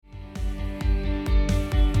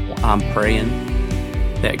I'm praying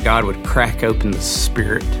that God would crack open the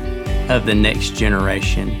spirit of the next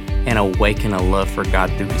generation and awaken a love for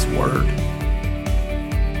God through His Word.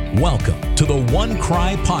 Welcome to the One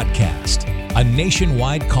Cry Podcast, a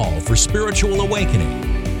nationwide call for spiritual awakening.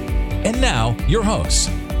 And now, your hosts,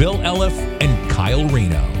 Bill Elliff and Kyle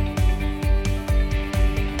Reno.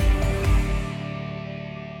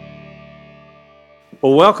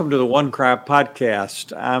 Well, welcome to the One Cry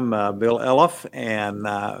Podcast. I'm Bill Elliff, and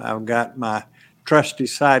I've got my trusty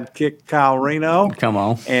sidekick, Kyle Reno. Come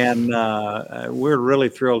on. And we're really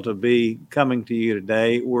thrilled to be coming to you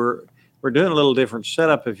today. We're doing a little different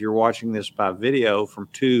setup if you're watching this by video from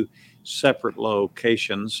two separate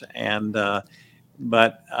locations.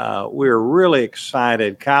 But we're really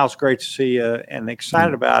excited. Kyle's great to see you, and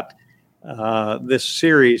excited about this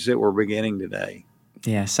series that we're beginning today.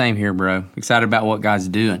 Yeah, same here, bro. Excited about what God's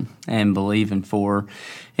doing and believing for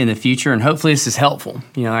in the future. And hopefully this is helpful.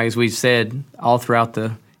 You know, as we've said all throughout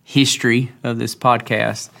the history of this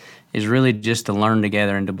podcast, is really just to learn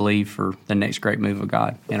together and to believe for the next great move of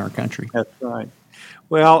God in our country. That's right.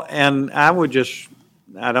 Well, and I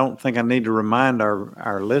don't think I need to remind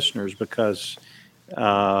our listeners, because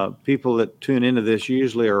people that tune into this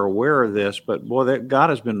usually are aware of this, but boy, God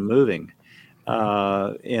has been moving.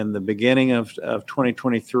 In the beginning of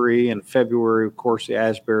 2023, in February, of course, the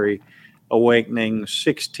Asbury Awakening,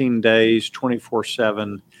 16 days,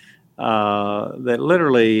 24/7, that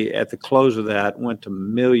literally at the close of that went to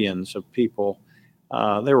millions of people.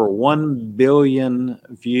 There were 1 billion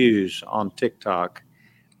views on TikTok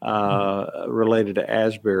related to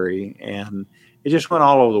Asbury, and it just went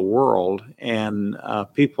all over the world, and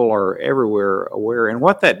people are everywhere aware. And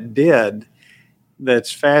what that did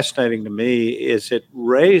that's fascinating to me is it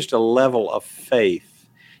raised a level of faith.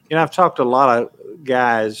 You know, I've talked to a lot of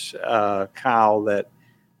guys, Kyle, that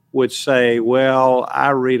would say, well,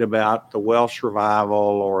 I read about the Welsh revival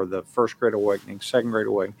or the First Great Awakening, Second Great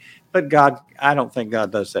Awakening, but God, I don't think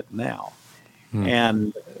God does that now.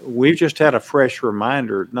 And we've just had a fresh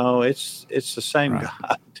reminder, no, it's the same Right.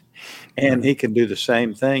 God, and He can do the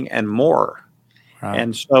same thing and more. Right.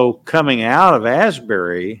 And so coming out of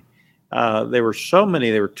Asbury, there were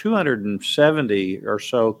 270 or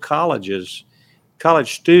so college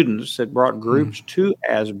students that brought groups to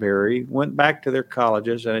Asbury, went back to their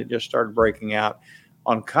colleges, and it just started breaking out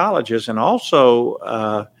on colleges. And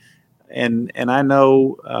also, and I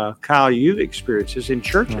know, Kyle, you've experienced this in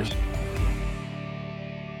churches. Right.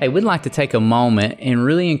 Hey, we'd like to take a moment and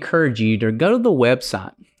really encourage you to go to the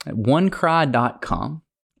website at onecry.com.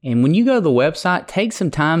 And when you go to the website, take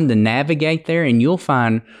some time to navigate there, and you'll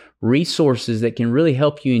find resources that can really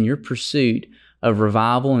help you in your pursuit of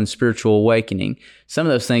revival and spiritual awakening. Some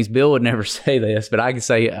of those things, Bill would never say this, but I can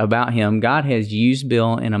say about him, God has used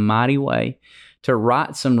Bill in a mighty way to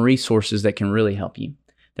write some resources that can really help you.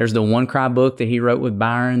 There's the One Cry book that he wrote with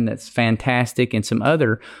Byron that's fantastic, and some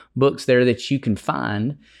other books there that you can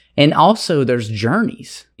find. And also there's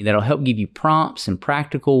journeys that'll help give you prompts and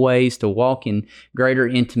practical ways to walk in greater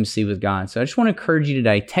intimacy with God. So I just want to encourage you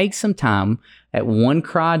today, take some time at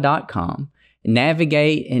onecry.com,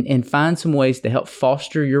 navigate and find some ways to help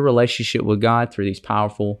foster your relationship with God through these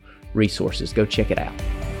powerful resources. Go check it out.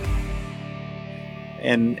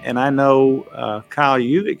 And I know, Kyle,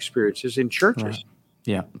 you've experienced this in churches. Right.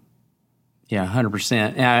 Yeah. Yeah,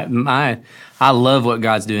 100%. I love what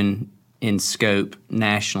God's doing in scope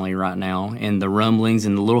nationally right now, and the rumblings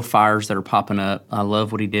and the little fires that are popping up. I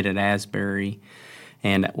love what He did at Asbury.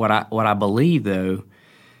 And what I believe, though,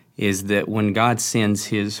 is that when God sends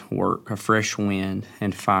His work, a fresh wind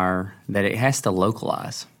and fire, that it has to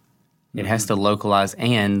localize. It has to localize,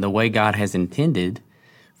 and the way God has intended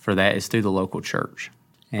for that is through the local church.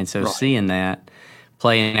 And so seeing that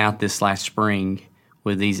playing out this last spring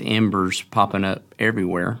with these embers popping up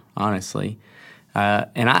everywhere, honestly.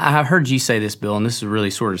 And I heard you say this, Bill, and this is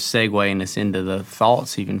really sort of segueing us into the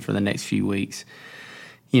thoughts even for the next few weeks.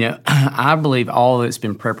 You know, I believe all of it's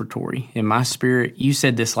been preparatory. In my spirit, you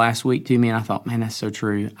said this last week to me, and I thought, man, that's so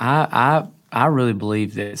true. I really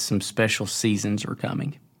believe that some special seasons are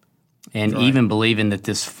coming. And even believing that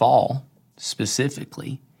this fall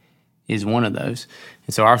specifically is one of those.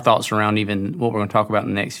 And so our thoughts around even what we're going to talk about in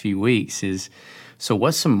the next few weeks is, so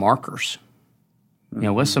what's some markers? You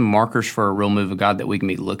know, what's some markers for a real move of God that we can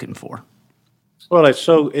be looking for? Well, it's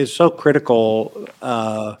so critical.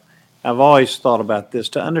 I've always thought about this,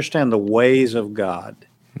 to understand the ways of God.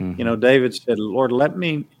 You know, David said, Lord, let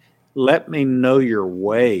me know your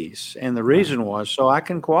ways. And the reason was so I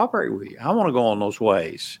can cooperate with you. I want to go on those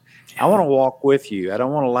ways. I want to walk with you. I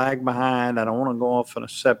don't want to lag behind. I don't want to go off on a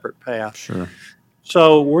separate path. Sure.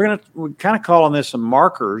 So we're kind of calling this some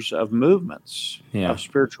markers of movements, Yeah. of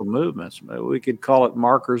spiritual movements. We could call it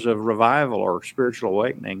markers of revival or spiritual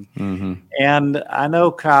awakening. Mm-hmm. And I know,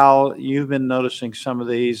 Kyle, you've been noticing some of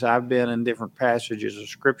these. I've been in different passages of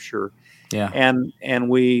Scripture, Yeah. and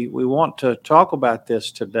we want to talk about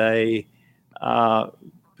this today,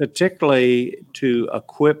 particularly to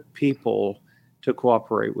equip people to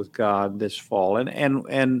cooperate with God this fall,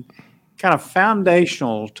 and kind of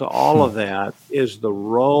foundational to all of that is the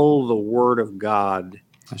role the Word of God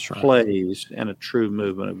That's right. plays in a true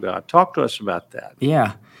movement of God. Talk to us about that.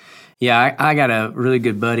 Yeah. Yeah, I got a really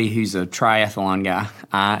good buddy who's a triathlon guy.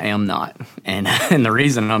 I am not. And the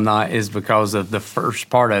reason I'm not is because of the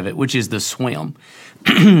first part of it, which is the swim.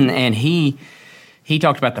 And he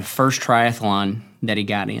talked about the first triathlon that he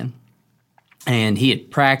got in. And he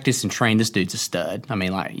had practiced and trained. This dude's a stud. I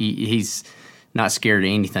mean, like, he's not scared of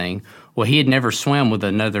anything. Well, he had never swam with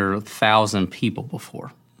another 1,000 people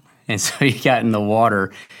before. And so he got in the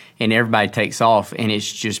water, and everybody takes off, and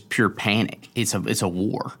it's just pure panic. It's a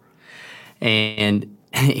war. And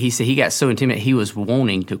he said he got so intimidated, he was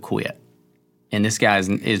wanting to quit. And this guy has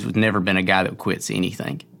never been a guy that quits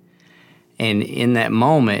anything. And in that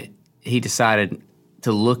moment, he decided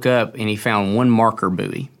to look up, and he found one marker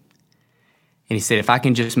buoy. And he said, if I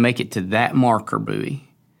can just make it to that marker buoy,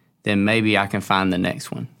 then maybe I can find the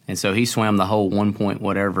next one. And so he swam the whole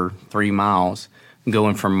 3 miles,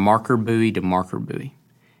 going from marker buoy to marker buoy.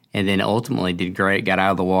 And then ultimately did great, got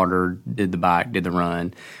out of the water, did the bike, did the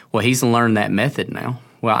run. Well, he's learned that method now.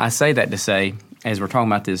 Well, I say that to say, as we're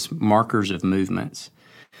talking about this markers of movements,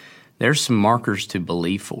 there's some markers to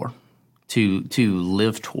believe for, to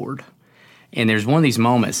live toward. And there's one of these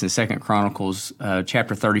moments in 2 Chronicles,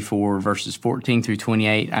 chapter 34, verses 14 through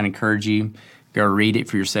 28. I'd encourage you, go read it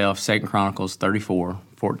for yourself, 2 Chronicles 34,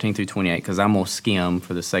 14 through 28, because I'm going to skim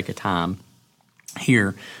for the sake of time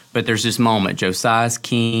here. But there's this moment. Josiah's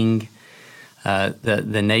king,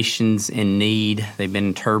 the nation's in need. They've been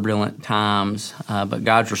in turbulent times, but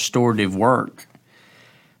God's restorative work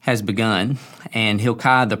has begun. And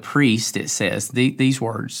Hilkiah the priest, it says, these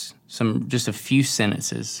words, just a few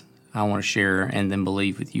sentences I want to share and then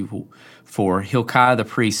believe with you for. Hilkiah the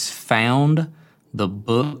priest found the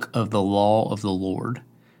book of the law of the Lord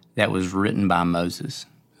that was written by Moses.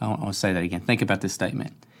 I want to say that again. Think about this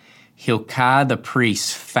statement. Hilkiah the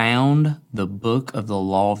priest found the book of the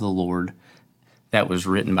law of the Lord that was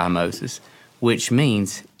written by Moses, which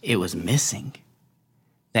means it was missing,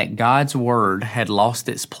 that God's word had lost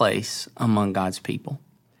its place among God's people.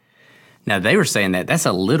 Now, they were saying that's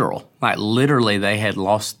a literal, like literally they had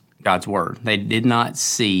lost God's word. They did not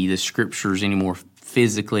see the scriptures anymore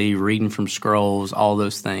physically, reading from scrolls, all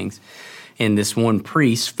those things. And this one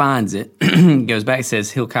priest finds it, goes back and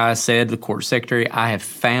says, Hilkiah said to the court secretary, I have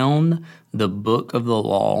found the book of the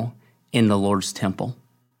law in the Lord's temple.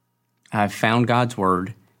 I have found God's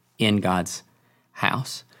word in God's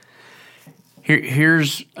house.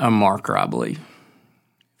 Here's a marker, I believe,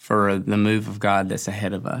 for the move of God that's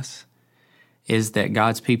ahead of us, is that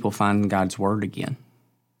God's people find God's word again.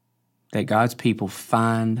 That God's people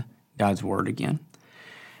find God's word again.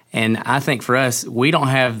 And I think for us, we don't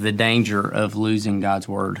have the danger of losing God's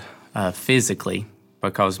word physically,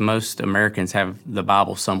 because most Americans have the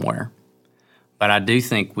Bible somewhere. But I do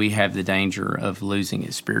think we have the danger of losing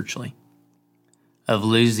it spiritually, of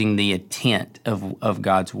losing the intent of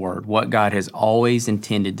God's word, what God has always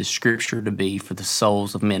intended the scripture to be for the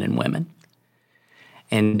souls of men and women.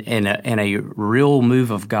 And a real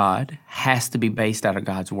move of God has to be based out of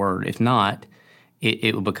God's word. If not,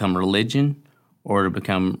 it will become religion, or to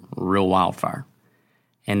become real wildfire.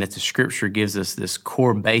 And that the scripture gives us this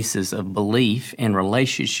core basis of belief and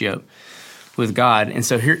relationship with God. And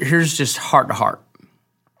so here's just heart to heart.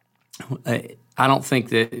 I don't think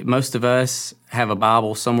that most of us have a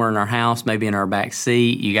Bible somewhere in our house, maybe in our back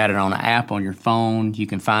seat. You got it on an app on your phone. You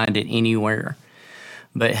can find it anywhere.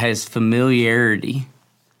 But has familiarity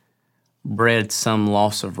bred some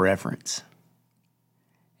loss of reverence?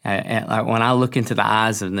 Like when I look into the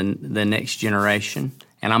eyes of the next generation,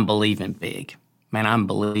 and I'm believing big. Man, I'm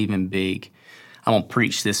believing big. I'm going to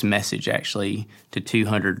preach this message, actually, to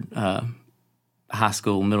 200 high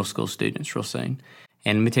school, middle school students real soon.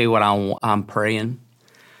 And let me tell you what I'm praying,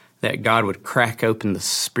 that God would crack open the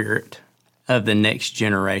spirit of the next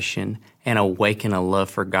generation and awaken a love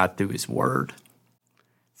for God through His Word.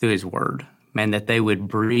 Through His Word. Man, that they would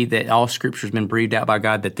breathe, that all Scripture has been breathed out by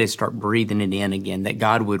God, that they start breathing it in again, that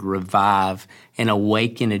God would revive and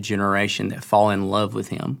awaken a generation that fall in love with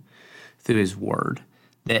Him through His Word.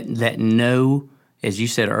 That know, as you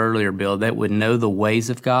said earlier, Bill, that would know the ways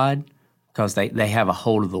of God because they have a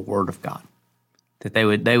hold of the Word of God. that they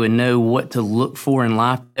would know what to look for in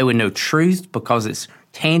life. They would know truth because it's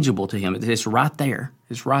tangible to him. It's right there.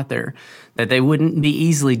 It's right there. That they wouldn't be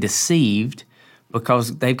easily deceived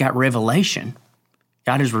because they've got revelation.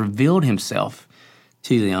 God has revealed himself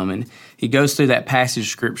to them. And he goes through that passage of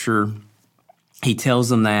Scripture. He tells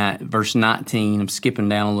them that, verse 19, I'm skipping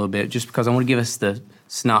down a little bit just because I want to give us the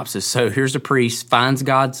synopsis. So here's a priest, finds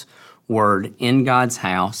God's word in God's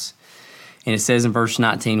house. And it says in verse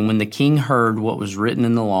 19, when the king heard what was written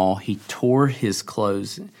in the law, he tore his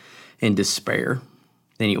clothes in despair.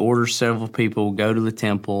 Then he orders several people, go to the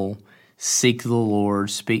temple, seek the Lord,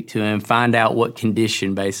 speak to him, find out what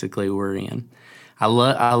condition basically we're in. I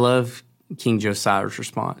love King Josiah's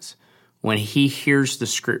response. When he hears the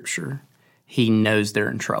Scripture, he knows they're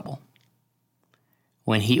in trouble.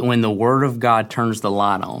 When the Word of God turns the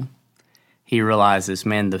light on, he realizes,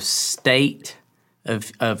 man, the state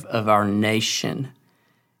of our nation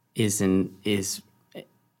is in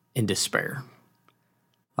despair.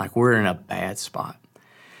 Like, we're in a bad spot.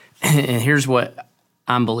 And here's what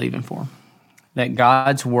I'm believing for. That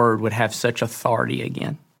God's Word would have such authority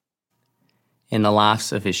again in the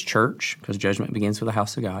lives of his church, because judgment begins with the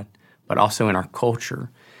house of God, but also in our culture,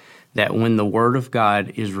 that when the Word of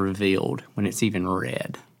God is revealed, when it's even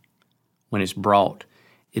read, when it's brought,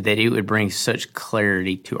 that it would bring such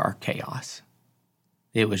clarity to our chaos.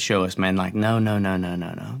 It would show us, man, like, no.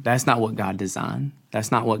 That's not what God designed.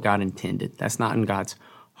 That's not what God intended. That's not in God's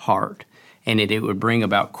heart. And it would bring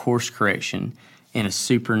about course correction in a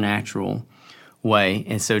supernatural way.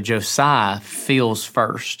 And so Josiah feels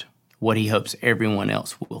first what he hopes everyone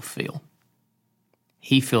else will feel.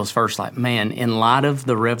 He feels first like, man, in light of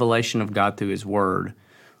the revelation of God through his word,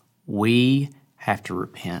 we have to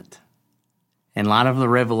repent. In light of the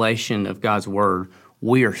revelation of God's word,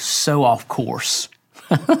 we are so off course.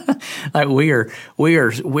 Like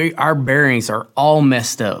our bearings are all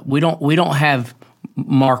messed up. We don't have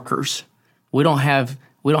markers. We don't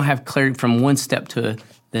have clarity from one step to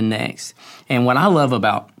the next. And what I love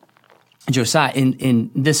about Josiah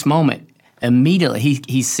in this moment, immediately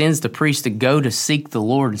he sends the priest to go to seek the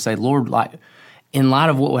Lord and say, Lord, like, in light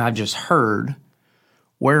of what I've just heard,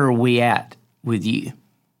 where are we at with you?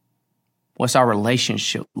 What's our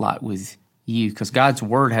relationship like with you? Because God's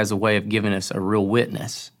word has a way of giving us a real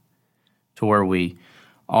witness to where we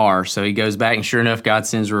are. So he goes back, and sure enough, God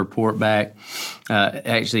sends a report back.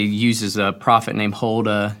 Actually uses a prophet named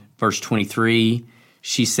Huldah, verse 23.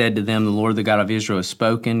 She said to them, the Lord, the God of Israel, has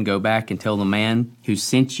spoken. Go back and tell the man who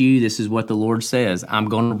sent you, this is what the Lord says. I'm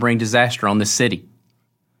going to bring disaster on this city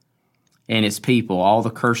and its people. All the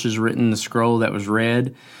curses written in the scroll that was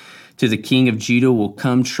read to the king of Judah will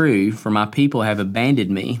come true, for my people have abandoned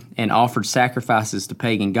me and offered sacrifices to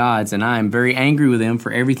pagan gods, and I am very angry with them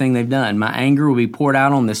for everything they've done. My anger will be poured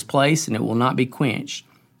out on this place, and it will not be quenched.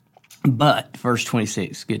 But, verse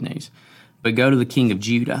 26, good news, but go to the king of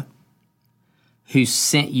Judah, who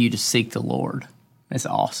sent you to seek the Lord. That's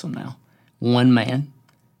awesome now. One man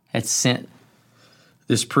had sent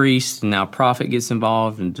this priest, and now a prophet gets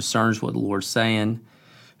involved and discerns what the Lord's saying,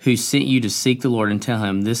 who sent you to seek the Lord and tell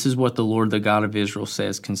him, this is what the Lord, the God of Israel,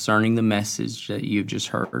 says concerning the message that you've just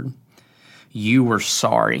heard. You were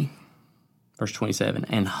sorry, verse 27,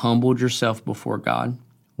 and humbled yourself before God.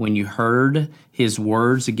 When you heard his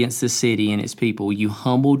words against the city and its people, you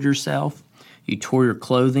humbled yourself, you tore your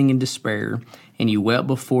clothing in despair, and you wept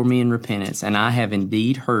before me in repentance, and I have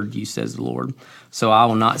indeed heard you, says the Lord. So I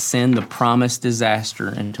will not send the promised disaster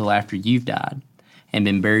until after you've died and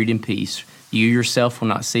been buried in peace. You yourself will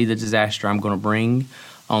not see the disaster I'm going to bring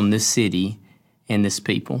on this city and this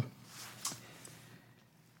people.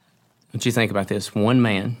 What you think about this? One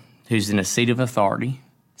man who's in a seat of authority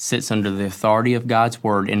sits under the authority of God's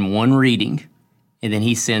word in one reading, and then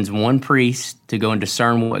he sends one priest to go and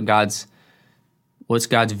discern what's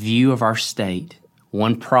God's view of our state.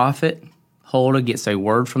 One prophet, Huldah, gets a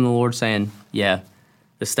word from the Lord saying, yeah,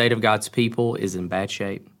 the state of God's people is in bad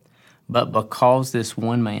shape. But because this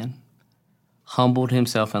one man humbled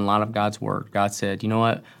himself in light of God's word, God said, you know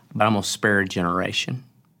what? But I'm going to spare a generation.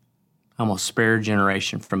 I'm going to spare a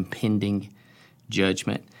generation from pending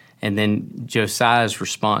judgment. And then Josiah's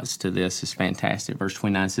response to this is fantastic. Verse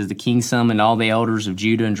 29 says, the king summoned all the elders of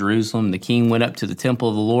Judah and Jerusalem. The king went up to the temple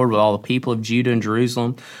of the Lord with all the people of Judah and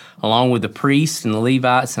Jerusalem, along with the priests and the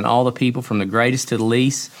Levites and all the people from the greatest to the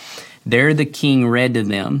least. There the king read to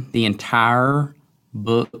them the entire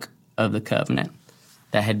book of the covenant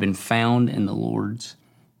that had been found in the Lord's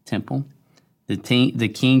temple. The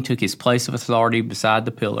king took his place of authority beside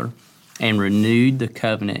the pillar and renewed the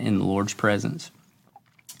covenant in the Lord's presence.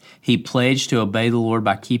 He pledged to obey the Lord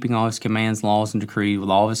by keeping all his commands, laws, and decrees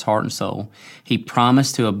with all of his heart and soul. He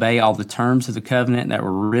promised to obey all the terms of the covenant that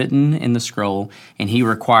were written in the scroll, and he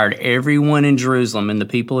required everyone in Jerusalem and the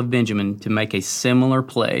people of Benjamin to make a similar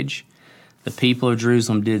pledge. The people of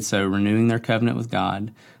Jerusalem did so, renewing their covenant with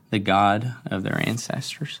God, the God of their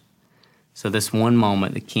ancestors. So this one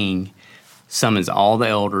moment, the king summons all the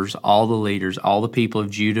elders, all the leaders, all the people of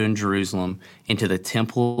Judah and Jerusalem into the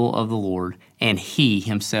temple of the Lord, and he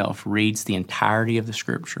himself reads the entirety of the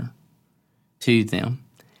scripture to them.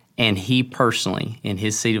 And he personally, in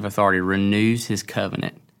his seat of authority, renews his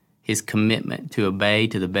covenant, his commitment to obey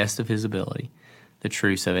to the best of his ability the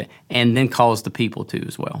truths of it, and then calls the people to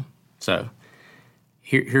as well. So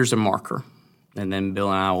here's a marker, and then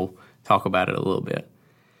Bill and I will talk about it a little bit.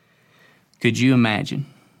 Could you imagine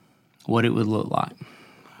what it would look like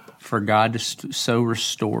for God to so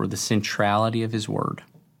restore the centrality of his word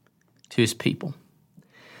to his people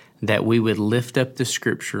that we would lift up the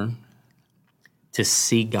scripture to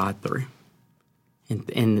see God through?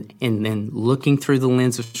 And then looking through the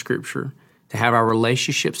lens of scripture to have our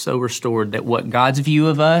relationship so restored that what God's view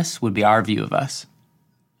of us would be our view of us.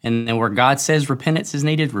 And then where God says repentance is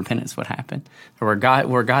needed, repentance would happen. Or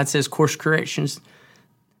where God says course corrections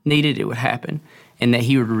needed, it would happen. And that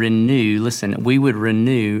he would we would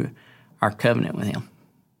renew our covenant with him,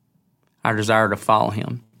 our desire to follow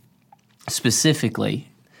him. Specifically,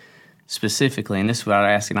 and this is what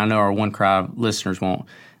I ask, and I know our One Cry listeners want,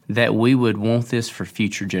 that we would want this for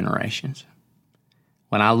future generations.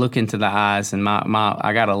 When I look into the eyes, and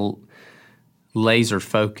I got a laser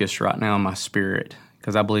focus right now in my spirit,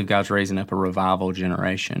 because I believe God's raising up a revival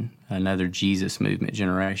generation, another Jesus movement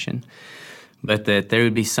generation. But that there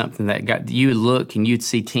would be something that you would look and you'd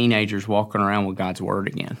see teenagers walking around with God's word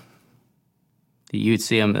again. You'd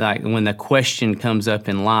see them, like when the question comes up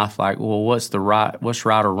in life, like, well, what's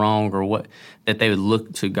right or wrong, or what, that they would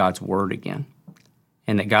look to God's word again.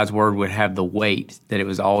 And that God's word would have the weight that it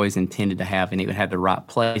was always intended to have, and it would have the right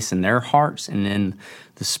place in their hearts and in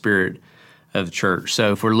the spirit of the church.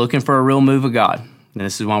 So if we're looking for a real move of God, and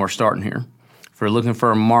this is why we're starting here, if we're looking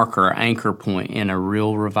for a marker, an anchor point in a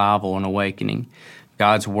real revival and awakening,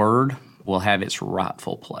 God's word will have its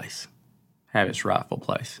rightful place.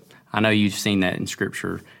 I know you've seen that in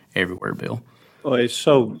scripture everywhere, Bill. Well, it's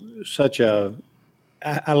I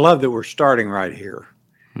love that we're starting right here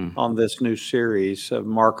on this new series of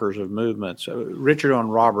markers of movements. Richard Owen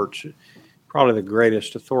Roberts, probably the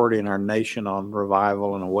greatest authority in our nation on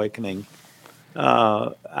revival and awakening.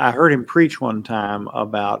 I heard him preach one time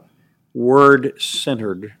about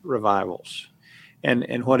word-centered revivals.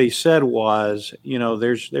 And what he said was,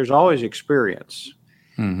 there's always experience.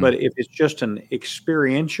 Mm-hmm. But if it's just an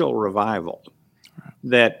experiential revival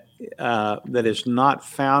that is not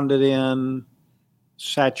founded in,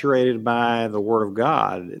 saturated by the Word of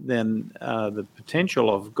God, then the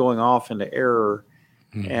potential of going off into error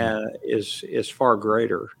is far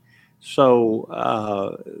greater.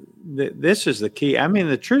 So this is the key. I mean,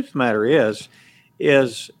 the truth of the matter is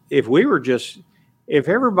if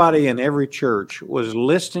everybody in every church was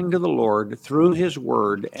listening to the Lord through his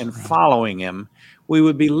word and following him, we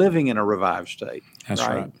would be living in a revived state. That's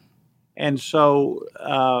right. And so,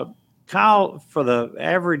 Kyle, for the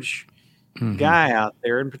average guy out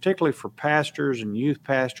there, and particularly for pastors and youth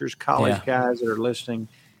pastors, college guys that are listening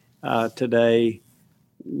today,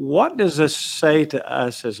 what does this say to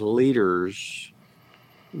us as leaders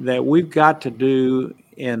that we've got to do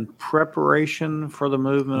in preparation for the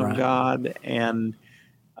movement of God and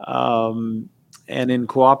in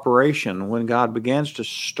cooperation when God begins to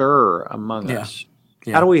stir among us?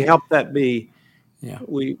 How do we help that be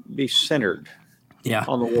centered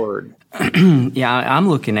on the Word? I'm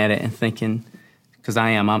looking at it and thinking, because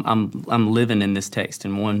I'm living in this text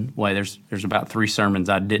in one way. There's about 3 sermons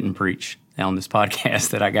I didn't preach on this podcast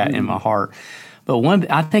that I got in my heart. But one,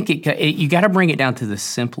 I think you got to bring it down to the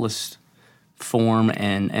simplest form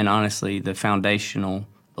and honestly the foundational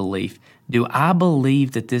belief. Do I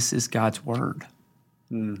believe that this is God's word?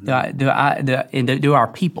 Mm-hmm. Do our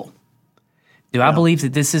people? Do I believe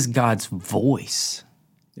that this is God's voice?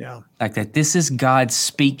 Yeah. Like that this is God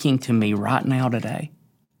speaking to me right now today.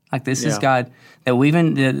 Like this is God, that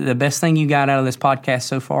the best thing you got out of this podcast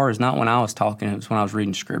so far is not when I was talking, it was when I was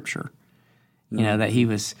reading scripture.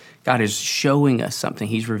 That God is showing us something,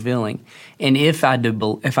 he's revealing. And if I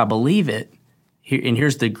believe it,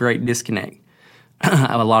 here's the great disconnect.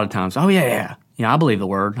 A lot of times, I believe the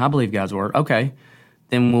word, I believe God's word. Okay,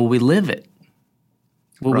 then will we live it?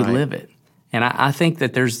 Will we live it? And I think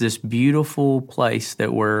that there's this beautiful place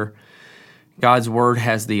that where God's word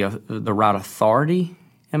has the right authority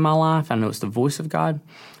in my life. I know it's the voice of God,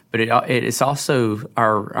 but it's also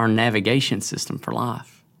our navigation system for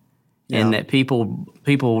life. And that people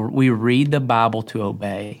we read the Bible to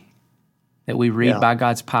obey. That we read by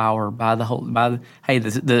God's power,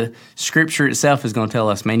 the Scripture itself is going to tell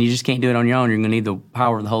us, man, you just can't do it on your own. You're going to need the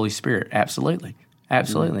power of the Holy Spirit. Absolutely.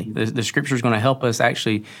 Mm-hmm. The Scripture is going to help us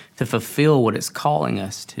actually to fulfill what it's calling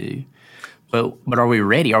us to. But are we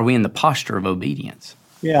ready? Are we in the posture of obedience?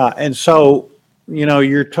 Yeah, and so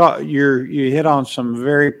you hit on some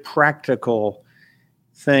very practical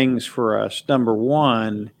things for us. Number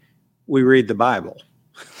one, we read the Bible.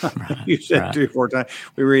 Right, you said 3 or 4 times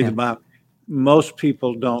we read the Bible. Most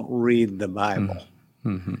people don't read the Bible.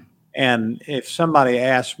 Mm-hmm. And if somebody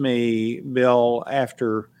asked me, Bill,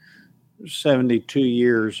 after 72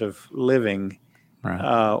 years of living,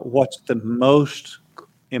 what's the most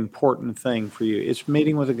important thing for you? It's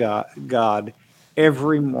meeting with God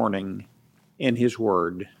every morning in His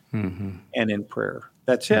Word and in prayer.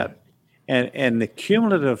 That's it. And the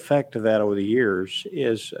cumulative effect of that over the years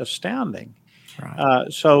is astounding.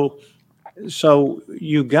 Right. So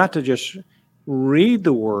you got to just read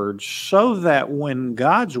the Word so that when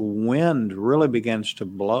God's wind really begins to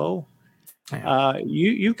blow,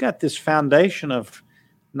 you've got this foundation of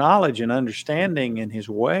knowledge and understanding in His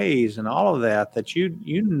ways and all of that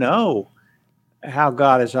you know how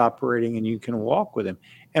God is operating and you can walk with Him.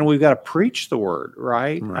 And we've got to preach the Word,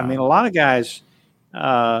 right? I mean, a lot of guys,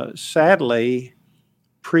 sadly,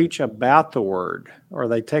 preach about the Word, or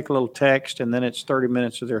they take a little text and then it's 30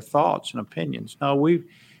 minutes of their thoughts and opinions. No, we've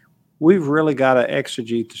really got to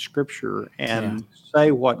exegete the Scripture and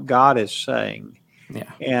say what God is saying,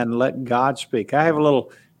 and let God speak. I have a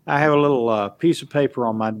little piece of paper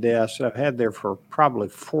on my desk that I've had there for probably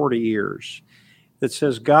 40 years that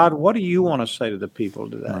says, "God, what do you want to say to the people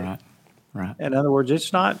today?" Right. In other words,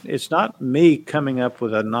 it's not me coming up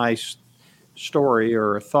with a nice story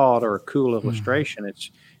or a thought or a cool illustration.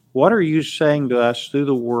 It's what are you saying to us through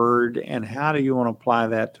the Word, and how do you want to apply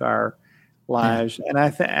that to our lives? And I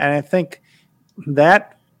think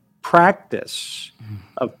that practice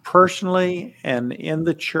of personally and in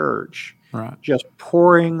the church, just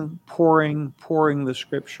pouring the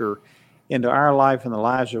Scripture into our life and the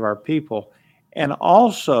lives of our people. And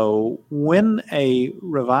also when a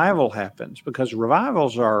revival happens, because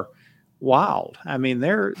revivals are wild. I mean,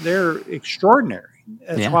 they're extraordinary.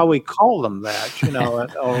 That's why we call them that, an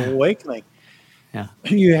awakening. Yeah.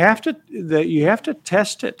 You have to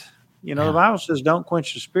test it. The Bible says, don't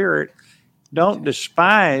quench the Spirit. Don't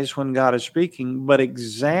despise when God is speaking, but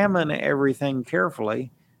examine everything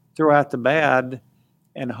carefully, throw out the bad,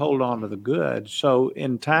 and hold on to the good. So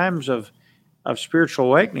in times of spiritual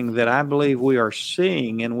awakening that I believe we are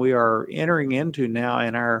seeing and we are entering into now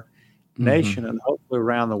in our nation and hopefully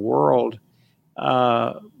around the world,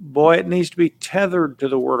 it needs to be tethered to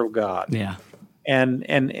the Word of God. Yeah. And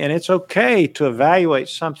it's okay to evaluate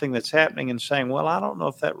something that's happening and saying, well, I don't know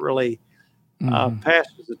if that really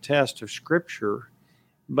passes the test of Scripture,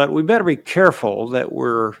 but we better be careful that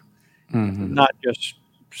we're not just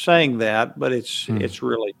saying that, but it's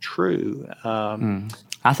really true.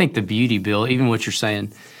 I think the beauty, Bill, even what you're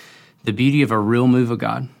saying, the beauty of a real move of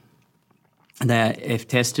God, that if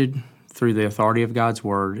tested through the authority of God's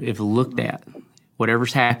Word, if looked at,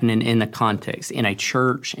 whatever's happening in the context, in a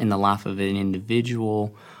church, in the life of an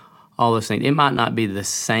individual, all those things, it might not be the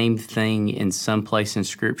same thing in some place in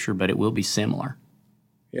Scripture, but it will be similar.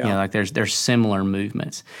 Yeah. Like there's similar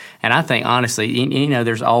movements. And I think, honestly,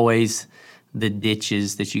 there's always the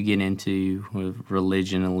ditches that you get into with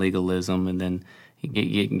religion and legalism, and then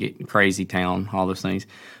you get crazy town, all those things.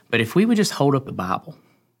 But if we would just hold up the Bible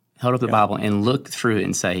and look through it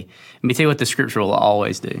and say, let me tell you what the Scripture will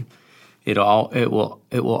always do. It will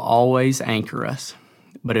always anchor us,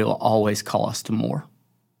 but it will always call us to more.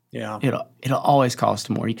 Yeah. It'll always call us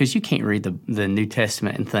to more, because you can't read the New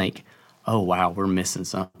Testament and think, oh wow, we're missing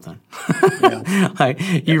something.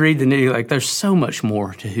 You read the New, there's so much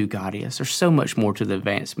more to who God is. There's so much more to the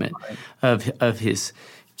advancement of His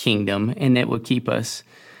kingdom, and it will keep us.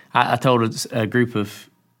 I told a group of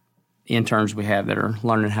interns we have that are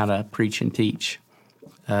learning how to preach and teach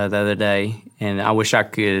the other day, and I wish I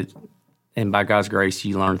could. And by God's grace,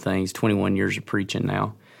 you learn things. 21 years of preaching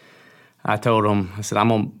now. I told them, I said, I'm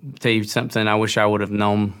going to tell you something I wish I would have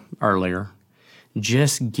known earlier.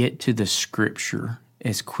 Just get to the Scripture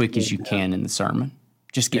as quick as you can in the sermon.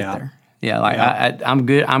 Just get there. Yeah, I'm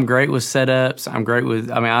good. I'm great with setups. I'm great with.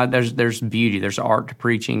 There's beauty. There's art to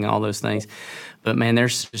preaching. All those things, but man,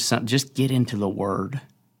 there's something. Just get into the Word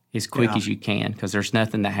as quick as you can, because there's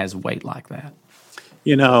nothing that has weight like that.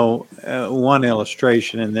 One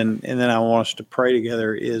illustration, and then I want us to pray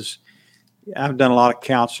together, is I've done a lot of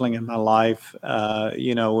counseling in my life,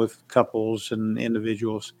 with couples and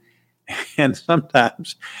individuals. And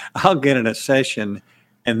sometimes I'll get in a session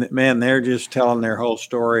and man, they're just telling their whole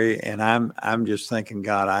story. And I'm just thinking,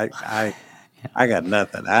 God, I got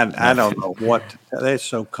nothing. I don't know what to tell. That's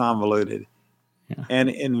so convoluted. Yeah. And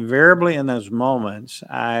invariably in those moments,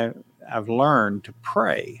 I've learned to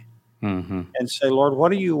pray Mm-hmm. and say, Lord,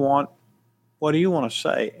 what do you want? What do you want to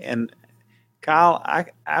say? And Kyle,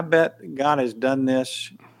 I bet God has done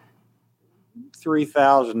this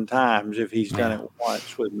 3,000 times if he's done it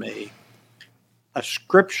once with me. A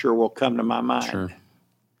scripture will come to my mind. Sure.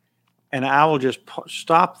 And I will just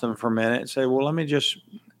stop them for a minute and say, well, let me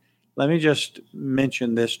just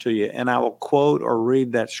mention this to you. And I will quote or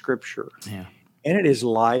read that scripture. Yeah. And it is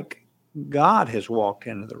like God has walked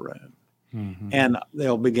into the room. Mm-hmm. And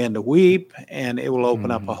they'll begin to weep, and it will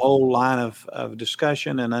open up Mm-hmm. a whole line of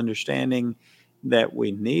discussion and understanding that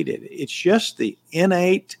we needed. It's just the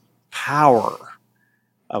innate power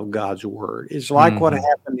of God's word. It's like what Mm-hmm.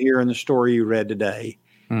 happened here in the story you read today.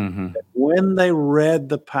 Mm-hmm. When they read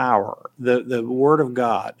the power, the word of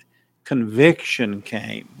God, conviction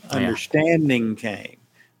came, understanding came,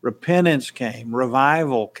 repentance came,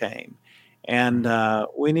 revival came. And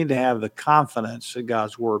we need to have the confidence that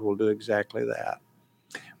God's word will do exactly that.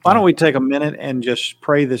 Why don't we take a minute and just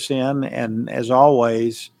pray this in? And as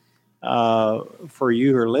always, for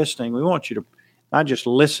you who are listening, we want you to not just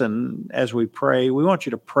listen as we pray. We want you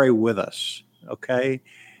to pray with us. Okay.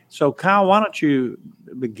 So Kyle, why don't you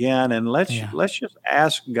begin and let's just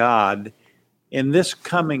ask God in this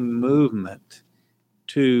coming movement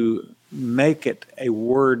to make it a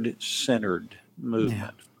word-centered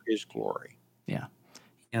movement for his glory. Yeah,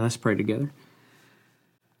 let's pray together.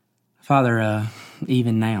 Father,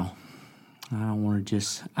 even now, I don't want to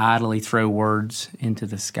just idly throw words into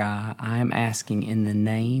the sky. I am asking in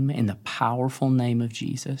the powerful name of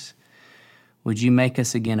Jesus, would you make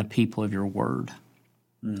us again a people of your word,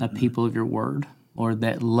 a people of your word, Lord,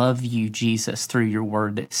 that love you, Jesus, through your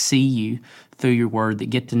word, that see you through your word, that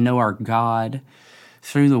get to know our God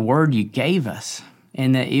through the word you gave us,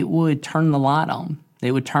 and that it would turn the light on.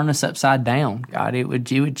 It would turn us upside down, God. It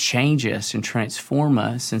would change us and transform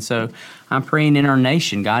us. And so I'm praying in our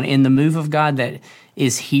nation, God, in the move of God that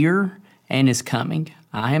is here and is coming,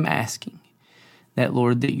 I am asking that,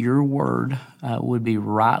 Lord, that your word would be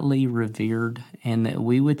rightly revered and that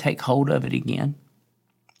we would take hold of it again.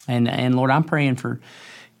 And Lord, I'm praying for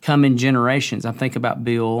coming generations. I think about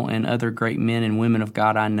Bill and other great men and women of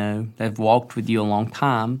God I know that have walked with you a long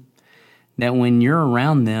time, that when you're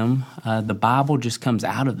around them, the Bible just comes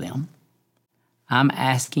out of them. I'm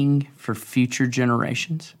asking for future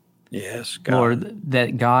generations. Yes, God. Lord,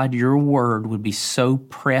 that God, your word would be so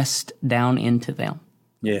pressed down into them.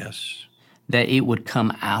 Yes. That it would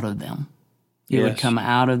come out of them. It would come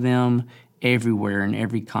out of them everywhere in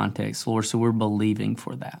every context, Lord. So we're believing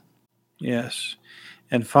for that. Yes.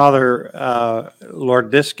 And Father, Lord,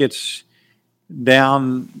 this gets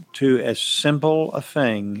down to as simple a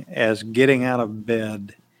thing as getting out of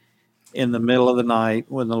bed in the middle of the night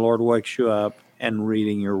when the Lord wakes you up and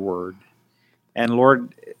reading your word. And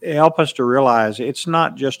Lord, help us to realize it's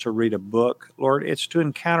not just to read a book, Lord, it's to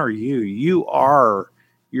encounter you. You are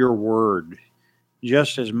your word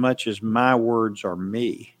just as much as my words are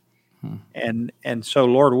me. And so,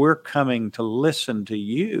 Lord, we're coming to listen to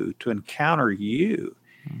you, to encounter you.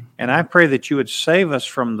 And I pray that you would save us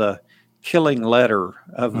from the killing letter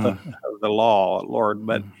of the law, Lord,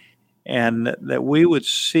 and that we would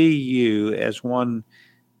see you, as one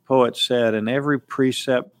poet said, in every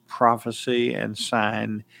precept, prophecy, and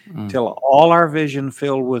sign, till all our vision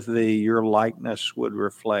filled with thee, your likeness would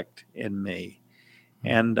reflect in me.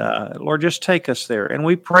 And Lord, just take us there. And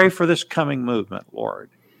we pray for this coming movement,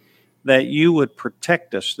 Lord, that you would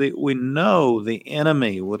protect us. We know the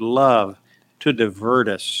enemy would love to divert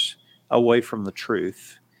us away from the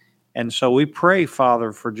truth. And so we pray,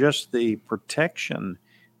 Father, for just the protection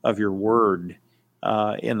of your word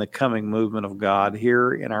in the coming movement of God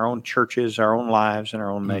here in our own churches, our own lives, and our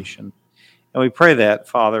own nation. And we pray that,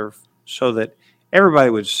 Father, so that everybody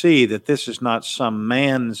would see that this is not some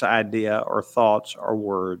man's idea or thoughts or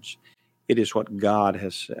words. It is what God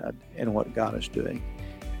has said and what God is doing.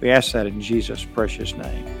 We ask that in Jesus' precious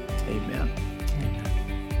name. Amen.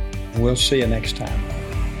 We'll see you next time.